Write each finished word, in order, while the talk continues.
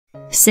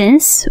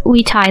Since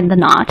we tied the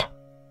knot,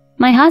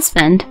 my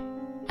husband,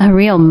 a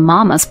real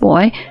mama's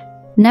boy,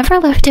 never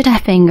lifted a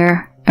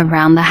finger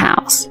around the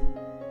house.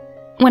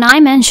 When I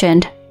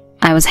mentioned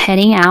I was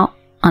heading out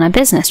on a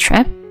business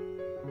trip,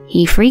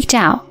 he freaked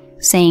out,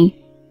 saying,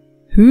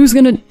 "Who's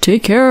gonna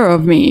take care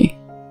of me?"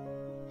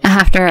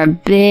 After a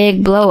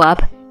big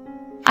blow-up,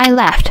 I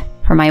left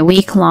for my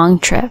week-long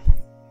trip.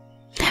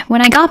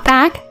 When I got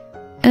back,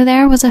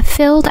 there was a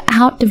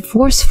filled-out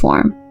divorce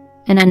form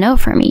and a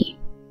note for me.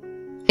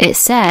 It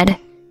said,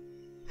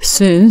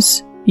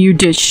 "Since you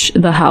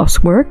ditched the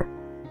housework,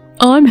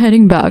 I'm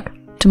heading back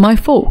to my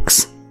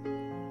folks.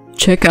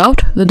 Check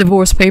out the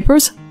divorce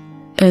papers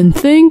and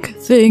think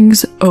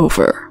things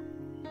over."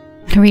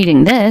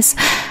 Reading this,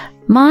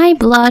 my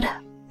blood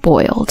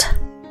boiled.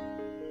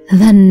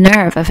 The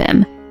nerve of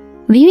him,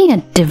 leaving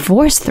a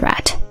divorce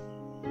threat.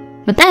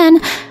 But then,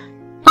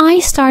 I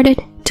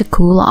started to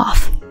cool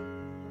off.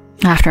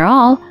 After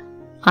all,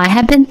 I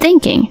had been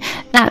thinking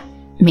that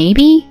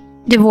maybe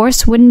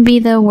divorce wouldn't be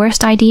the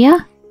worst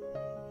idea.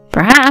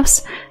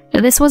 Perhaps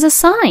this was a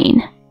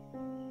sign.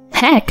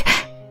 Heck,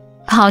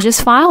 I'll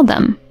just file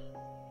them.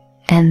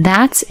 And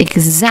that's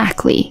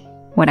exactly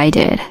what I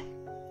did.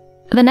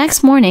 The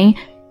next morning,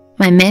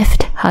 my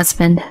miffed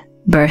husband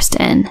burst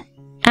in,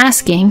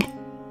 asking,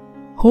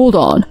 "Hold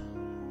on,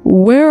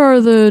 where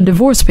are the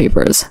divorce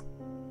papers?"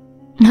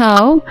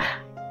 "Oh,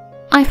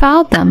 I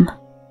filed them."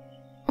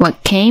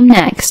 What came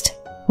next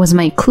was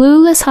my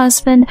clueless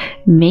husband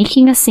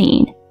making a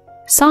scene,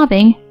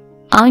 sobbing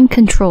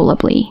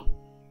uncontrollably.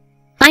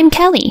 I'm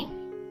Kelly,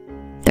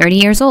 30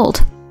 years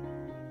old.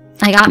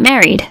 I got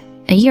married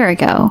a year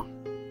ago,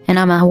 and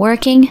I'm a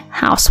working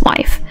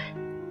housewife.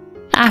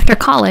 After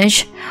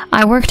college,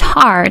 I worked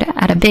hard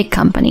at a big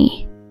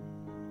company.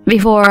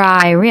 Before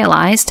I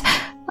realized,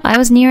 I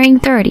was nearing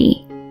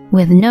 30,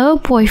 with no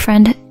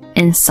boyfriend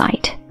in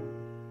sight.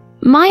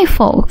 My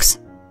folks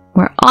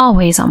were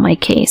always on my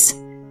case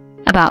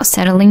about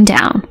settling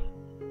down,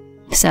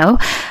 so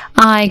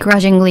I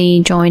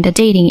grudgingly joined a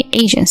dating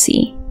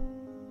agency.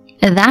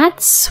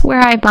 That's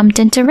where I bumped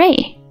into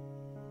Ray,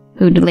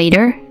 who'd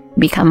later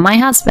become my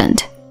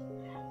husband.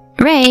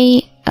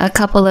 Ray, a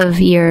couple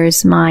of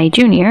years my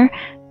junior,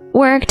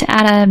 worked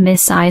at a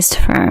mid-sized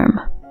firm.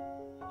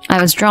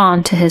 I was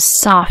drawn to his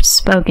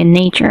soft-spoken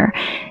nature,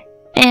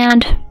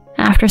 and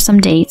after some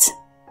dates,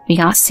 we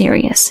got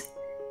serious,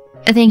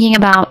 thinking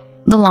about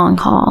the long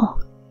haul.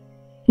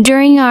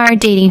 During our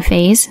dating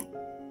phase,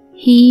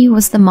 he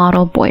was the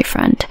model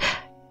boyfriend,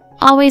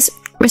 always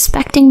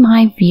respecting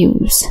my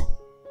views.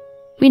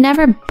 We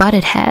never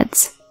butted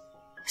heads,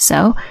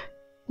 so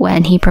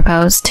when he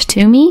proposed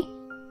to me,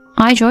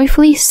 I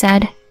joyfully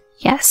said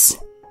yes.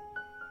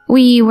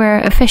 We were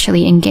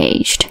officially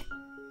engaged.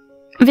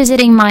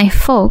 Visiting my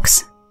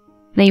folks,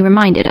 they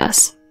reminded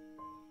us,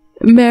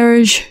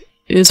 "Marriage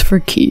is for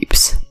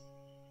keeps.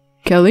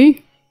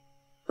 Kelly,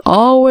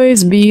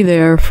 always be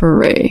there for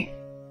Ray.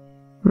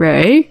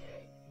 Ray,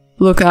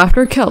 look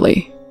after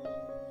Kelly.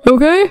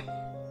 Okay?"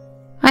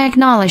 I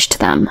acknowledged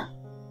them,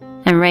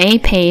 and Ray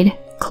paid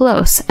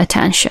close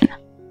attention.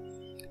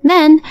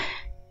 Then,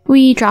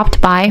 we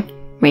dropped by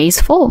Ray's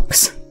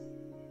folks.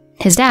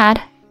 His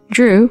dad,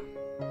 Drew,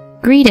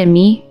 greeted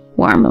me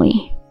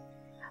warmly.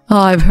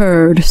 "I've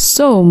heard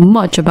so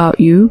much about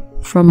you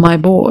from my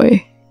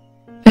boy.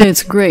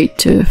 It's great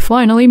to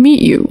finally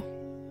meet you."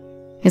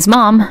 His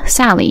mom,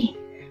 Sally,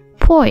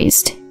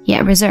 poised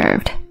yet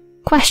reserved,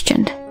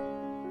 questioned,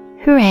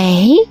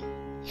 "Ray,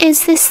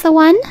 is this the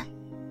one?"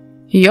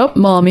 "Yup,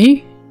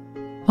 Mommy.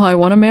 I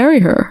want to marry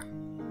her."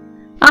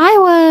 I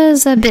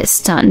was a bit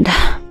stunned.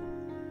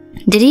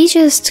 Did he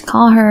just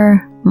call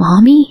her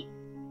Mommy?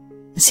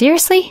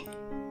 Seriously?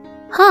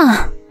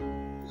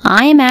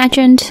 I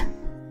imagined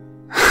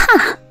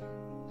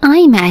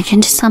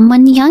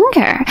someone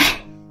younger.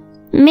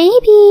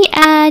 Maybe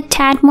a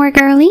tad more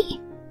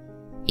girly?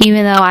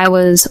 Even though I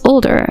was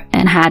older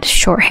and had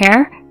short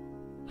hair,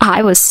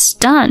 I was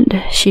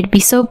stunned she'd be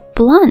so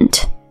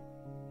blunt.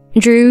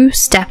 Drew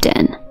stepped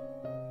in.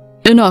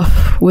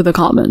 "Enough with the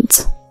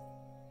comments.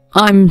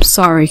 I'm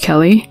sorry,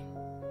 Kelly."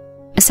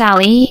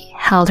 Sally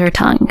held her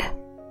tongue.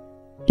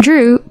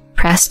 Drew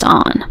pressed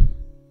on.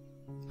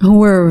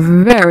 "We're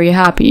very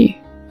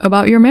happy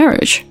about your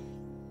marriage.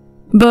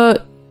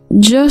 But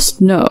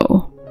just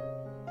know..."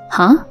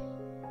 Huh?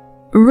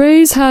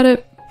 "Ray's had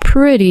it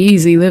pretty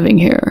easy living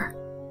here.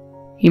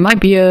 He might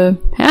be a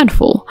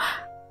handful.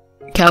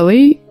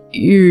 Kelly,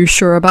 you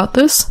sure about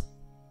this?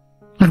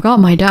 I've got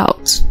my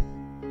doubts."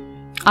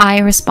 I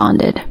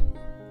responded,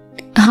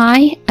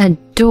 "I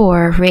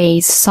adore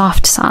Ray's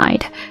soft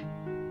side.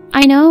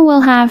 I know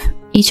we'll have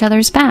each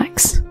other's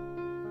backs."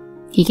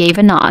 He gave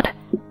a nod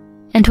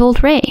and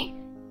told Ray,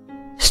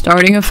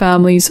 "Starting a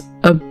family's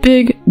a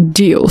big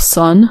deal,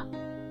 son.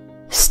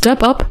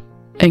 Step up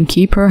and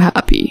keep her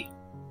happy."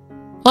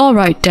 "All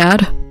right,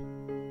 Dad."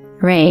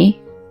 Ray,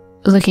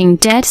 looking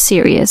dead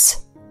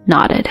serious,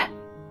 nodded.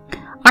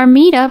 Our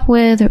meetup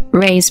with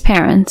Ray's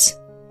parents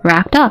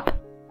wrapped up,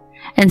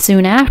 and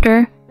soon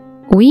after,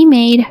 we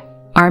made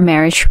our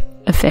marriage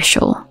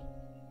official.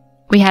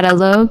 We had a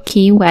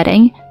low-key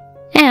wedding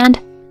and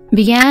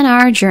began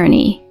our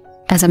journey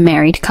as a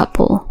married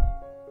couple.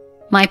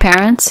 My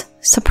parents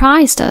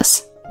surprised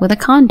us with a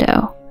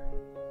condo.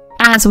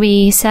 As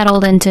we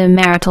settled into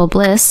marital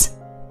bliss,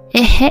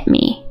 it hit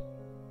me.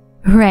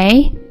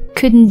 Ray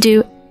couldn't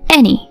do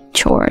any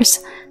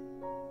chores.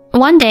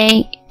 One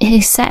day,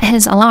 he set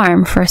his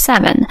alarm for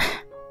 7,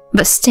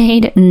 but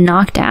stayed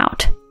knocked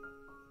out.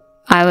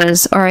 I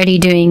was already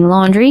doing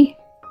laundry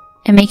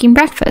and making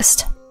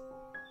breakfast.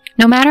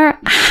 No matter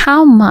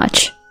how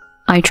much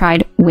I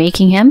tried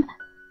waking him,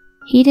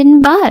 he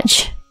didn't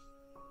budge.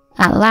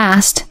 At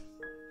last,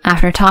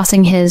 after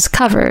tossing his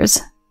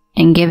covers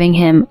and giving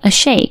him a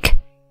shake,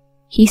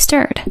 he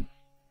stirred.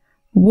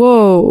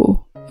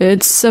 Whoa,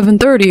 it's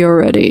 7:30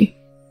 already.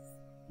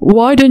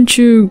 Why didn't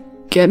you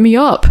get me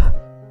up?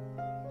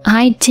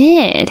 I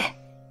did.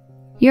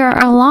 Your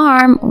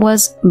alarm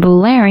was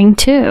blaring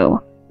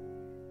too.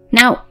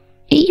 Now,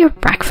 eat your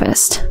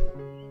breakfast.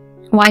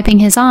 Wiping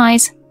his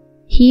eyes,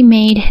 he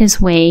made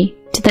his way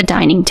to the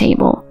dining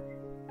table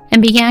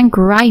and began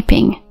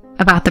griping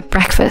about the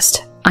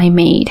breakfast I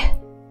made.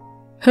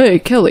 Hey,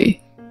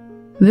 Kelly,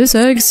 this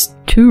egg's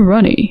too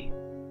runny.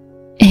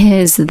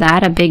 Is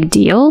that a big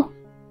deal?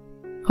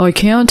 I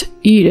can't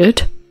eat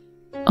it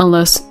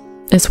unless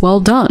it's well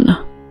done.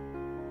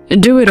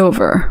 Do it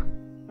over.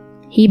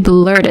 He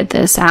blurted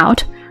this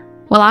out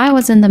while I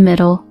was in the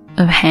middle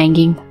of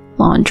hanging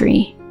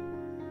laundry.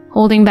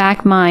 Holding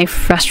back my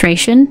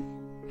frustration,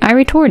 I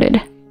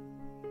retorted,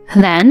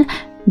 "Then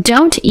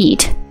don't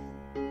eat."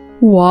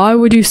 Why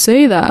would you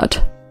say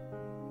that?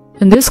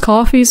 And this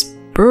coffee's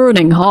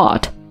burning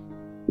hot.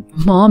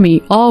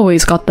 Mommy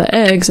always got the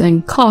eggs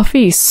and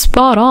coffee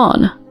spot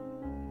on.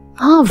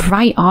 All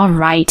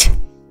right.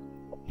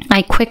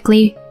 I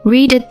quickly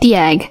redid the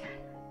egg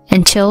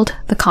and chilled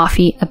the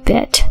coffee a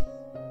bit.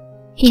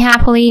 He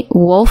happily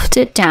wolfed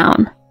it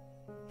down,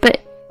 but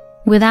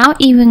without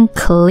even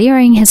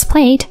clearing his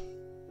plate,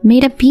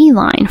 made a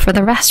beeline for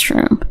the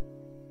restroom.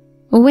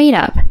 Wait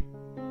up.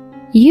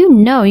 You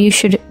know you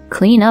should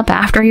clean up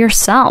after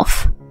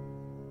yourself.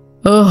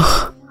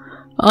 Ugh,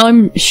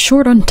 I'm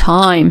short on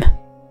time.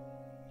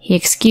 He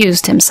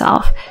excused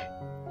himself,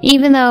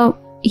 even though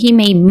he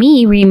made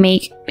me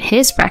remake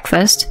his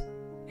breakfast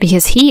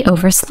because he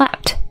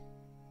overslept.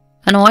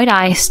 Annoyed,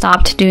 I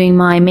stopped doing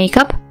my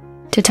makeup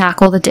to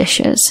tackle the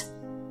dishes.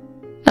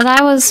 As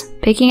I was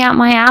picking out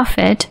my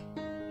outfit,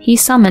 he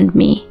summoned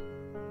me.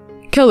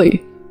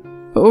 Kelly,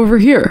 over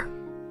here.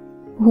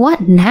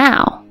 What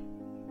now?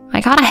 I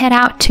gotta head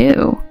out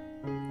too.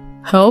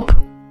 Help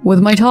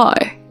with my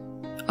tie.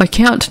 I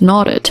can't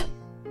knot it.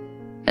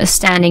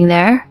 Standing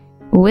there,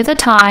 with a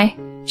tie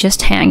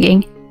just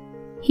hanging,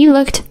 he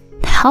looked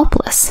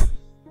helpless.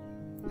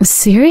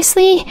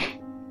 Seriously?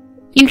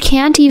 You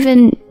can't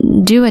even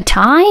do a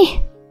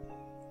tie?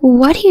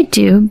 What do you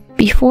do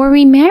before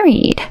we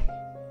married?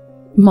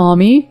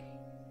 Mommy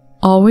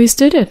always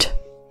did it.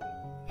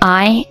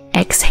 I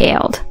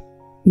exhaled,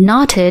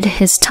 knotted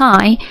his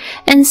tie,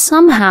 and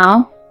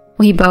somehow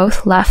we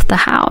both left the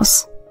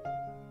house.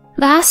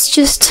 That's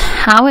just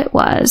how it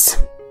was.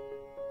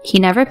 He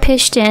never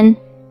pitched in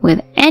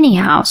with any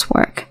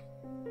housework.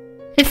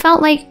 It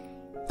felt like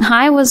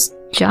I was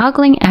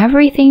juggling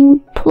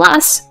everything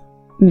plus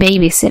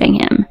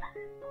babysitting him.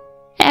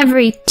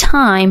 Every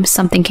time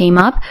something came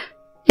up,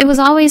 it was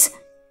always,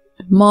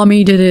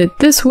 Mommy did it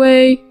this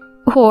way,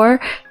 or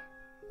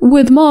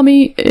with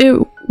Mommy, it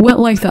went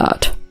like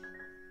that.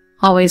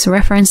 Always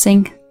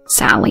referencing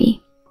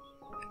Sally.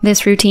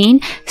 This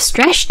routine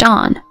stretched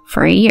on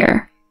for a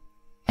year,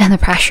 and the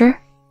pressure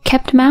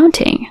kept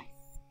mounting.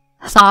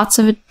 Thoughts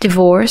of a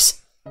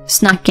divorce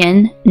snuck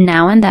in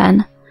now and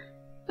then,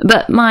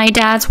 but my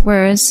dad's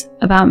words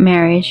about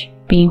marriage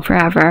being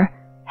forever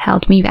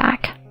held me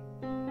back.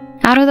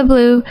 Out of the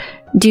blue,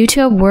 due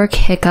to a work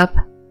hiccup,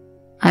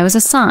 I was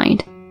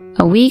assigned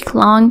a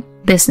week-long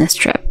business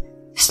trip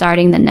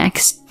starting the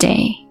next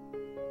day.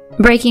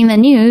 Breaking the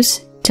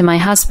news to my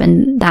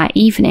husband that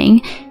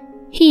evening,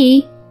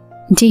 he,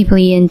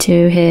 deeply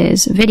into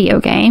his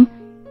video game,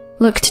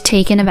 looked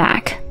taken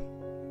aback.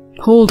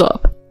 Hold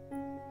up.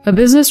 A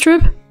business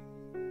trip?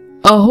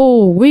 A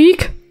whole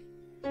week?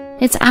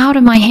 It's out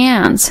of my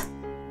hands.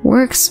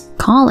 Work's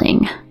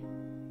calling.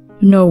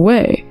 No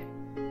way.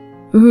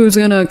 Who's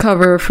gonna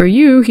cover for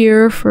you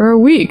here for a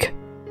week?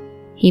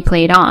 He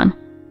played on,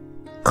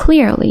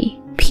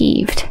 clearly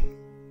peeved.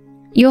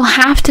 You'll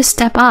have to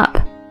step up.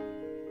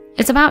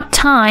 It's about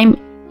time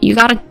you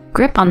got a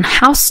grip on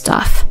house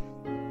stuff.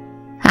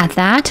 At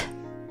that,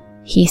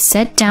 he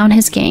set down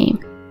his game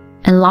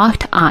and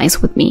locked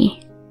eyes with me.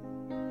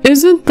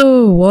 Isn't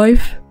the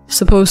wife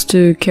supposed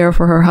to care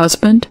for her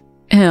husband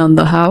and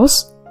the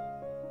house?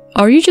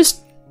 Are you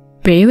just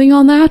bailing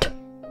on that?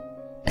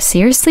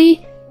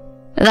 Seriously?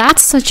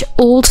 That's such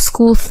old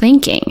school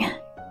thinking.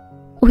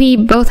 We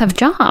both have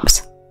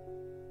jobs.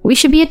 We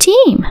should be a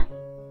team.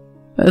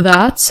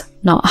 That's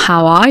not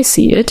how I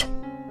see it.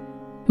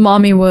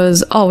 Mommy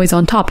was always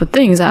on top of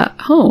things at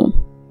home.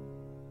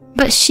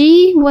 But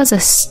she was a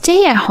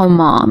stay-at-home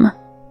mom.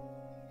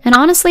 And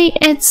honestly,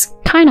 it's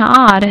kinda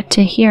odd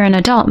to hear an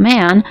adult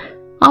man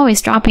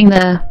always dropping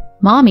the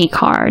mommy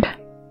card.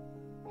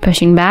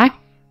 Pushing back,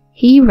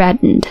 he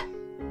reddened.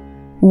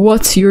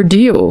 What's your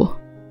deal?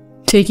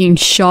 Taking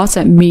shots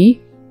at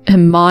me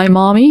and my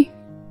mommy?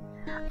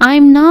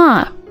 I'm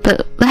not,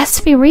 but let's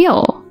be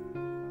real.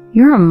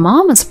 You're a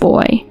mama's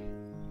boy.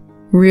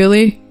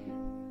 Really?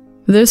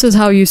 This is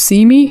how you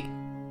see me?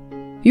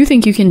 You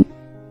think you can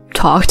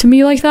talk to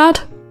me like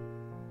that?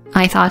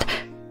 I thought,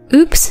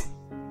 oops.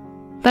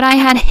 But I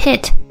had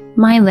hit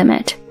my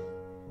limit.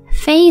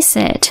 Face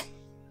it,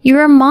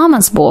 you're a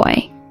mama's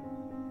boy.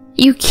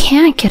 You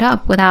can't get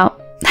up without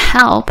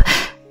help,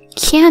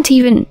 can't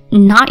even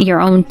knot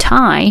your own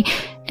tie,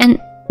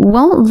 and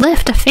won't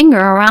lift a finger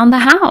around the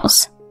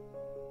house.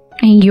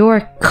 And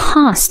you're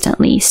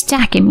constantly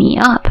stacking me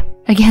up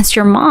against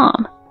your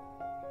mom.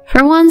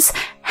 For once,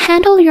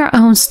 handle your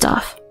own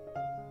stuff.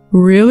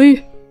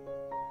 Really?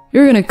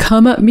 You're gonna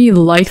come at me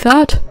like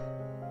that?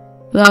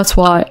 That's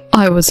why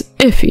I was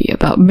iffy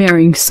about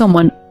marrying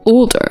someone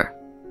older.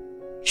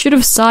 Should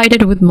have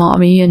sided with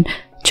mommy and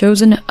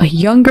chosen a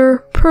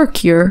younger,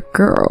 perkier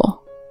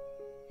girl.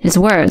 His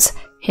words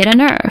hit a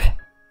nerve,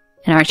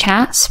 and our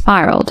chat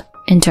spiraled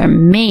into a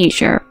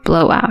major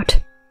blowout.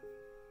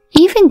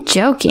 Even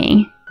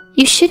joking,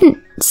 you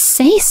shouldn't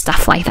say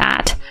stuff like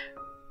that.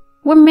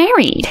 We're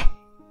married.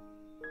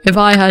 If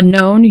I had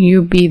known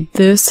you'd be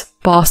this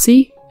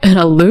bossy and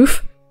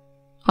aloof,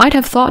 I'd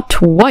have thought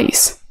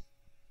twice.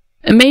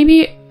 And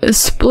maybe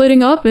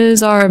splitting up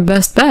is our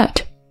best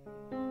bet.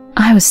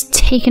 I was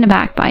taken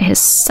aback by his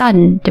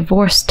sudden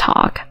divorce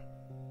talk.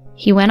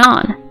 He went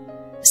on,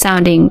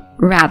 sounding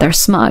rather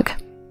smug.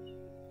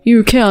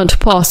 You can't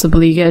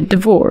possibly get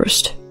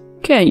divorced,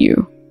 can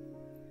you?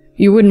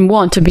 You wouldn't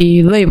want to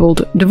be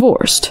labeled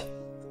divorced.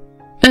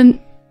 And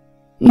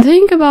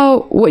think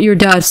about what your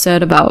dad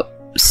said about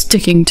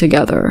sticking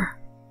together.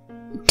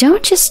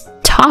 Don't just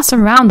toss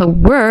around the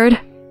word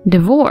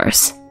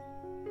divorce.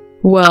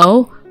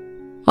 Well,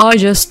 I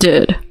just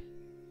did.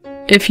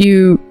 If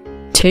you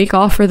take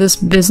off for this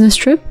business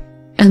trip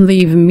and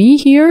leave me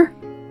here,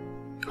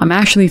 I'm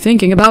actually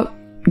thinking about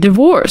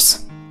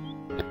divorce.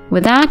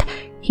 With that,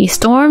 he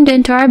stormed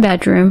into our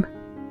bedroom,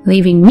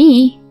 leaving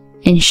me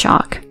in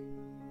shock.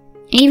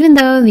 Even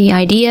though the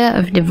idea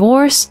of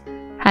divorce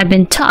had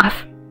been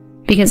tough,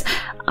 because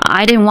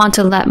I didn't want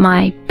to let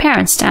my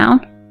parents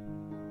down,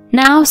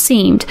 now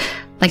seemed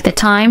like the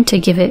time to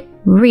give it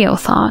real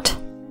thought.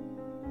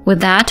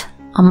 With that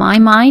on my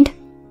mind,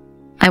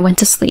 I went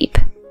to sleep.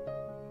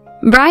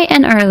 Bright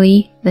and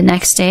early the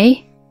next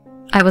day,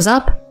 I was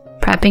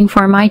up prepping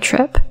for my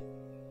trip.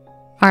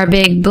 Our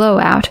big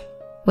blowout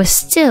was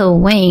still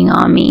weighing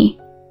on me,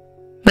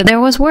 but there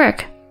was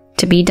work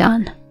to be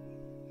done.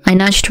 I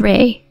nudged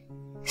Ray,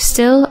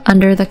 still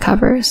under the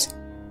covers.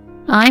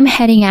 I'm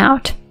heading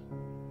out.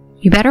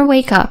 You better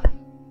wake up,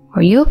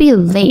 or you'll be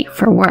late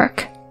for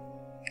work.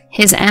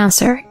 His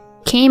answer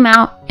came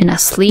out in a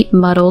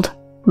sleep-muddled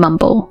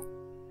mumble.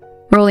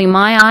 Rolling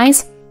my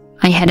eyes,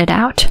 I headed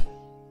out.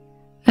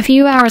 A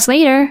few hours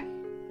later,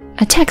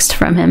 a text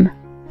from him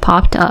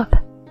popped up.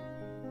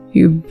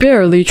 You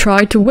barely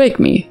tried to wake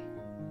me.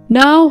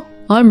 Now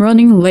I'm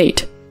running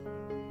late.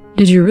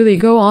 Did you really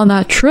go on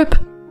that trip?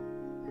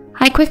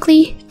 I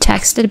quickly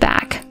texted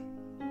back.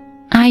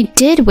 I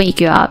did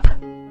wake you up.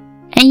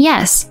 And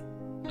yes,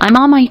 I'm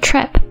on my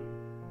trip.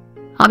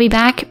 I'll be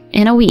back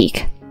in a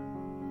week.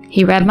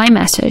 He read my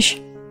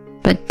message,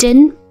 but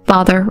didn't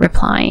bother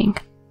replying.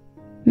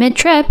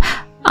 Mid-trip,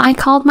 I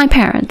called my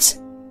parents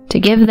to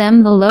give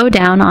them the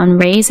lowdown on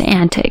Ray's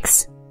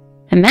antics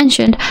and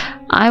mentioned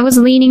I was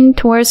leaning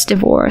towards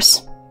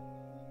divorce.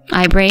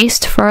 I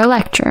braced for a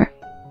lecture,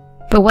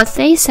 but what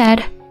they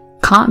said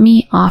caught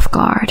me off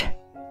guard.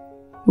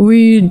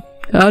 We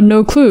had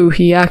no clue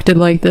he acted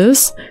like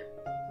this.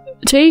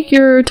 Take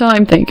your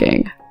time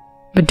thinking,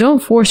 but don't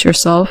force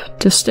yourself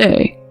to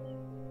stay.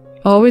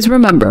 Always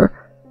remember,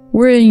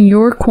 we're in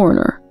your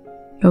corner,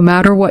 no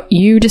matter what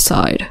you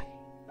decide.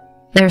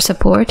 Their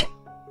support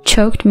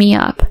choked me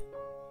up.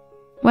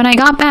 When I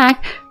got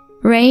back,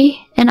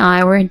 Ray and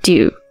I were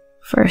due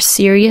for a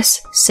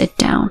serious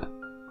sit-down.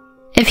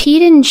 If he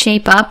didn't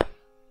shape up,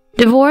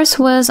 divorce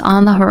was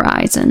on the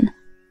horizon.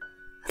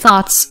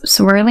 Thoughts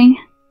swirling,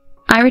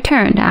 I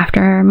returned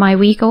after my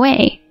week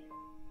away.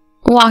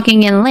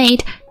 Walking in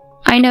late,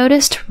 I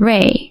noticed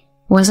Ray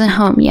wasn't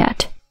home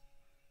yet.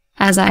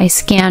 As I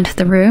scanned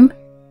the room,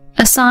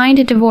 a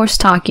signed divorce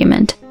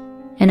document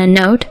and a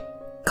note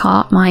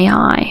caught my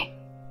eye.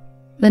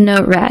 The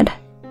note read,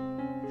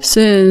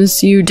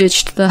 Since you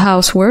ditched the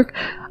housework,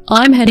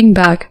 I'm heading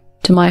back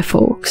to my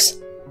folks.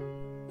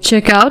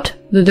 Check out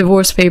the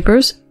divorce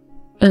papers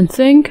and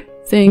think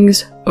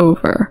things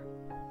over.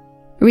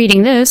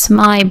 Reading this,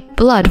 my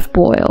blood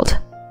boiled.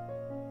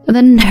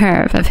 The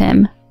nerve of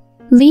him,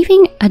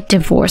 leaving a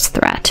divorce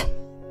threat.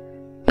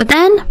 But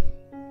then,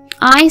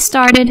 I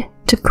started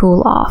to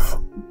cool off.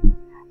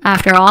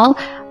 After all,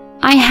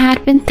 I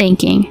had been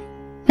thinking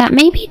that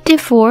maybe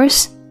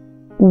divorce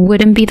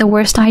wouldn't be the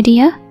worst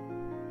idea.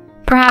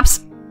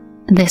 Perhaps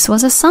this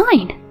was a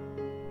sign.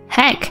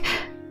 Heck,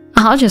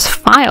 I'll just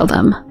file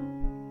them.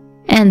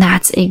 And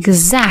that's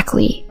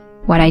exactly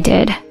what I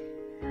did.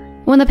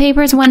 When the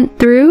papers went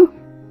through,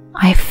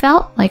 I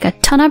felt like a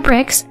ton of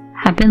bricks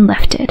had been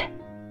lifted.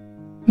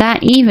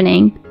 That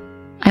evening,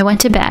 I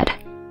went to bed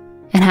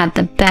and had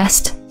the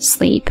best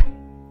sleep.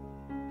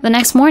 The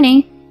next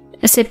morning,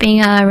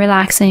 sipping a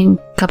relaxing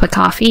cup of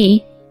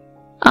coffee,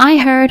 I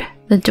heard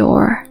the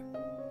door.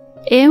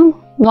 In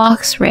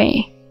walks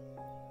Ray.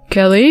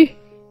 Kelly,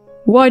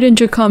 why didn't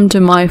you come to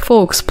my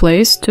folks'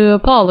 place to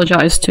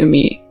apologize to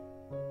me?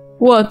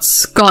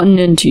 What's gotten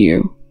into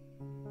you?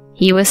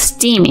 He was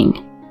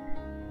steaming.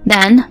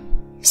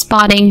 Then,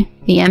 spotting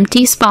the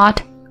empty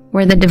spot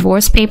where the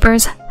divorce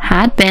papers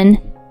had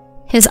been,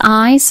 his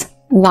eyes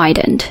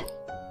widened.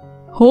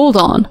 Hold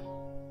on.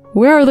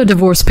 Where are the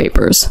divorce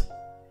papers?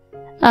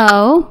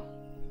 Oh,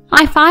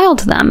 I filed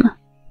them.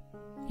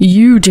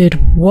 You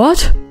did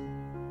what?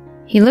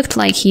 He looked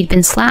like he'd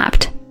been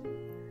slapped.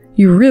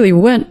 You really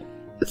went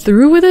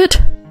through with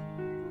it?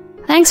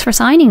 Thanks for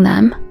signing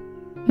them.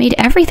 Made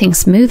everything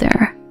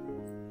smoother.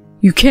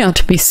 You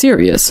can't be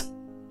serious.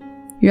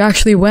 You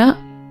actually went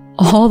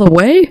all the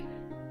way?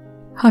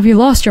 Have you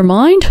lost your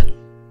mind?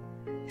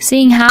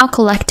 Seeing how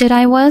collected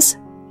I was,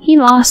 he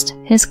lost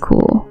his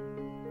cool.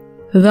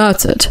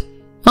 That's it.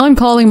 I'm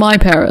calling my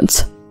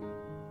parents.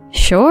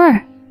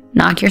 Sure,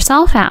 knock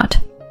yourself out.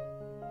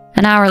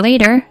 An hour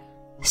later,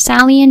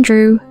 Sally and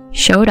Drew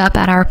showed up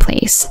at our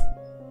place.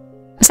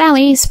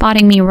 Sally,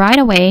 spotting me right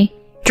away,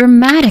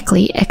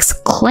 dramatically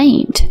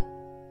exclaimed,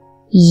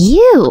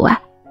 "You!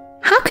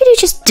 How could you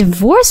just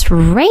divorce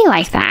Ray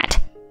like that?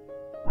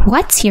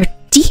 What's your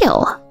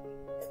deal?"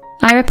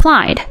 I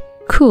replied,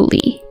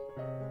 coolly,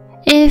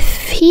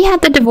 "If he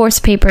had the divorce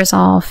papers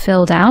all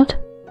filled out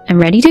and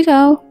ready to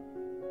go,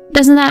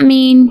 doesn't that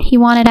mean he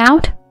wanted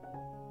out?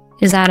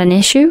 Is that an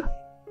issue?"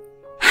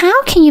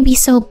 "How can you be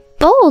so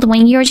bold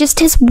when you're just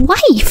his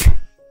wife?"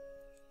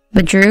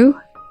 But Drew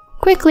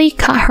quickly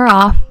cut her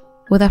off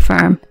with a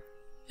firm,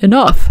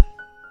 "Enough."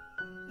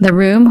 The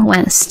room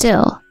went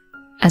still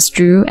as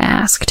Drew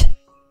asked,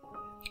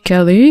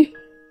 "Kelly,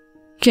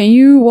 can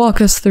you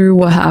walk us through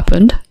what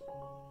happened?"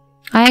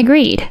 I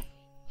agreed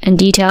and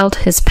detailed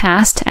his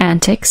past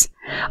antics,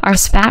 our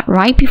spat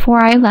right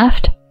before I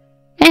left,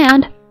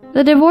 and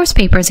the divorce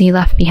papers he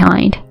left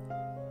behind.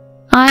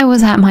 I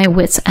was at my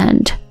wit's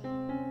end.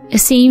 It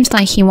seemed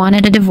like he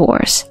wanted a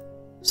divorce,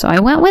 so I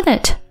went with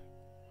it.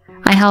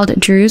 I held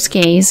Drew's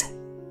gaze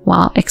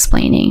while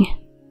explaining.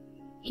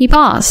 He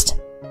paused,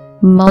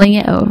 mulling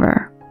it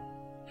over.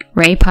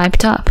 Ray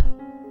piped up,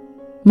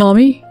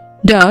 "Mommy,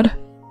 Dad,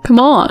 come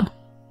on.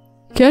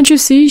 Can't you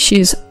see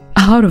she's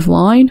out of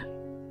line?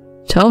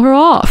 Tell her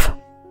off."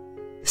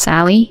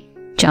 Sally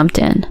jumped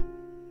in.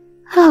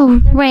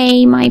 "Oh,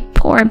 Ray, my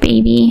poor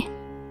baby.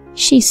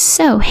 She's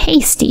so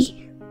hasty.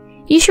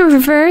 You should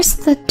reverse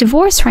the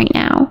divorce right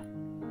now."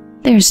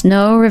 "There's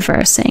no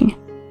reversing.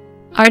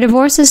 Our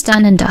divorce is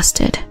done and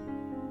dusted.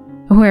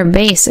 We're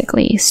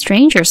basically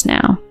strangers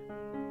now."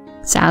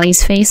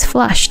 Sally's face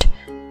flushed,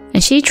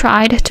 and she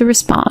tried to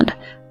respond,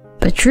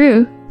 but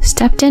Drew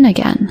stepped in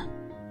again.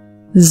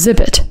 "Zip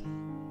it.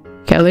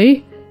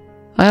 Kelly,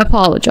 I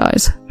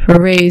apologize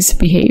for Ray's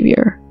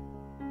behavior."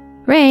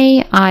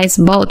 Ray, eyes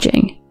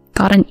bulging,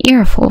 got an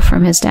earful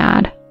from his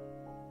dad.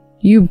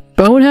 "You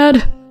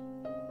bonehead.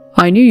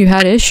 I knew you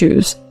had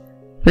issues,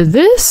 but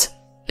this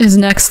is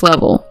next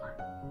level.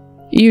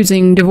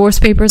 Using divorce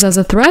papers as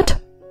a threat?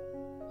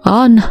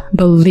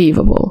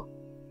 Unbelievable.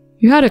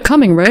 You had it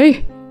coming,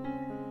 Ray."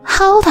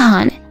 "Hold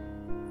on."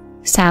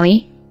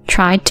 Sally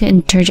tried to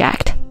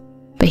interject,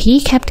 but he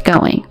kept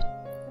going.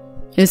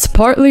 "It's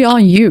partly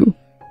on you.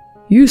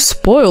 You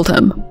spoiled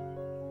him.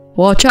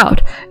 Watch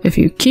out. If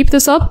you keep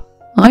this up,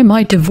 I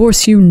might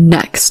divorce you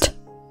next."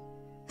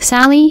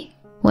 Sally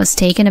was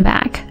taken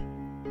aback,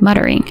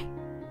 muttering,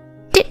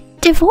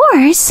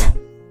 "Divorce?"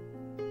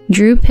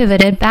 Drew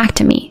pivoted back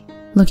to me,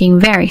 looking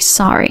very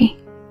sorry.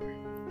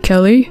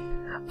 "Kelly,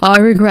 I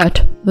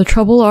regret the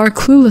trouble our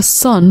clueless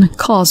son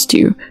caused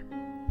you.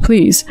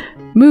 Please,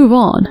 move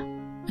on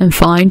and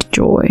find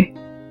joy."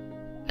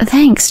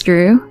 "Thanks,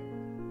 Drew."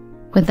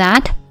 With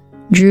that,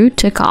 Drew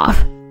took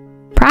off,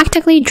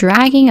 practically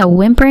dragging a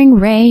whimpering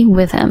Ray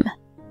with him.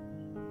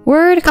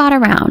 Word got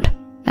around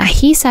that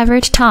he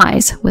severed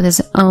ties with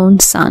his own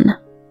son.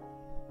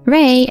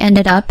 Ray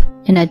ended up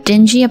in a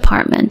dingy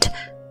apartment,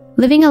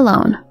 living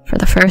alone for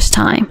the first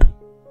time.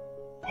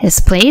 His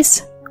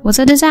place was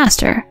a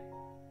disaster,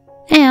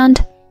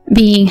 and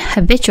being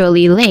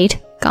habitually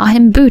late got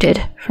him booted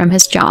from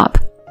his job.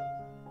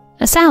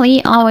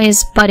 Sally,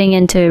 always butting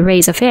into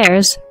Ray's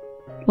affairs,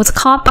 was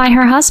caught by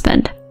her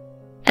husband,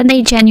 and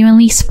they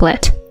genuinely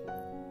split.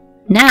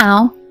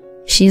 Now,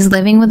 she's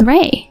living with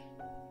Ray,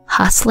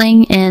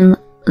 hustling in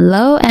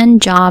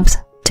low-end jobs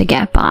to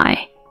get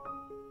by.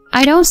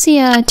 I don't see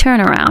a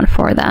turnaround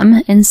for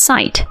them in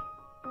sight.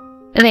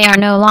 They are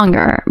no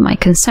longer my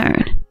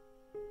concern.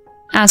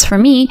 As for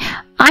me,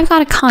 I've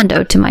got a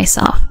condo to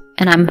myself,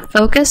 and I'm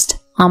focused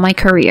on my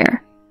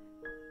career.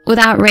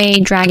 Without Ray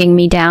dragging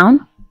me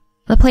down,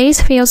 the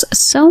place feels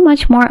so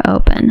much more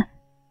open,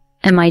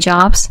 and my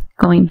job's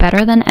going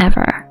better than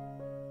ever.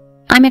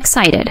 I'm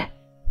excited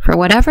for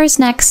whatever's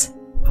next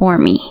for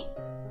me.